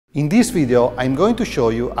In this video, I'm going to show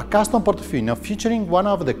you a custom Portofino featuring one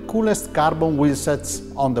of the coolest carbon wheel sets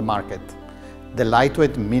on the market, the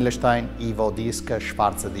Lightweight Meilenstein EVO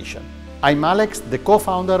Schwarz Edition. I'm Alex, the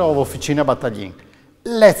co-founder of Officina Battaglin.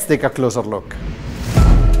 Let's take a closer look.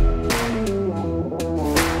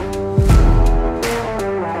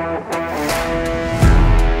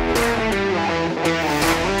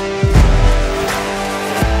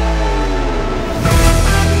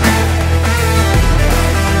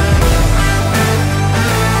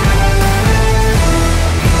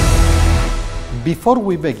 Before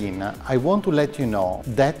we begin, I want to let you know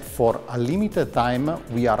that for a limited time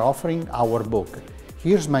we are offering our book,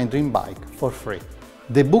 Here's My Dream Bike, for free.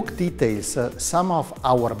 The book details some of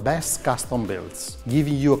our best custom builds,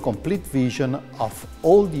 giving you a complete vision of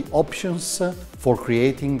all the options for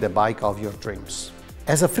creating the bike of your dreams.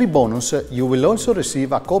 As a free bonus, you will also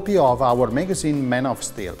receive a copy of our magazine Man of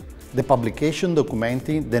Steel, the publication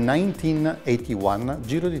documenting the 1981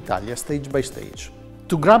 Giro d'Italia stage by stage.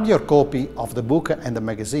 To grab your copy of the book and the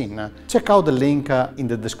magazine, check out the link in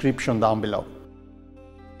the description down below.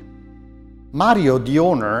 Mario, the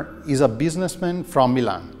owner, is a businessman from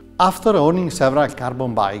Milan. After owning several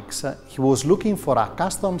carbon bikes, he was looking for a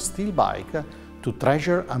custom steel bike to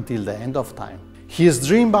treasure until the end of time. His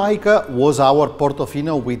dream bike was our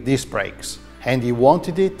Portofino with disc brakes, and he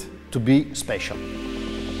wanted it to be special.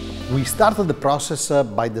 We started the process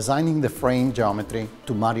by designing the frame geometry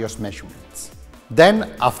to Mario's measurements.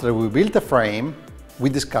 Then, after we built the frame, we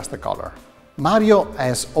discussed the color. Mario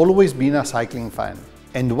has always been a cycling fan,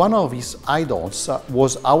 and one of his idols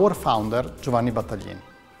was our founder, Giovanni Battaglin.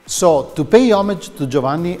 So, to pay homage to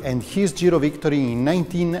Giovanni and his Giro victory in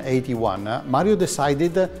 1981, Mario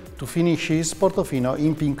decided to finish his Portofino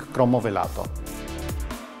in pink cromovelato.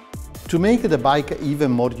 To make the bike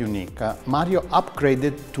even more unique, Mario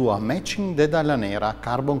upgraded to a matching Deda Alanera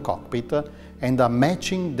carbon cockpit and a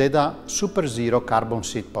matching Deda Superzero carbon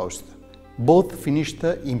seat post, both finished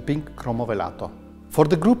in pink cromovelato. For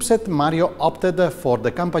the group set, Mario opted for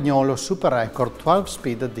the Campagnolo Super Record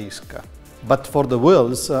 12-speed disc. But for the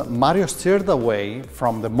wheels, Mario steered away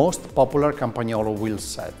from the most popular Campagnolo wheel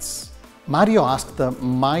sets. Mario asked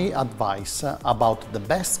my advice about the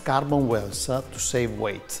best carbon wheels to save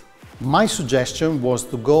weight. My suggestion was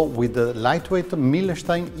to go with the Lightweight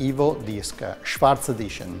Meilenstein EVO Schwarz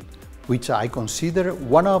Edition, which I consider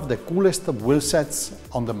one of the coolest wheel sets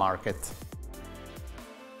on the market.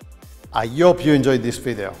 I hope you enjoyed this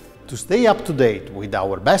video. To stay up to date with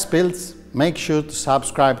our best builds, make sure to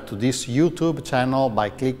subscribe to this YouTube channel by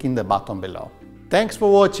clicking the button below. Thanks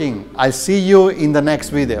for watching. I'll see you in the next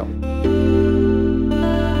video.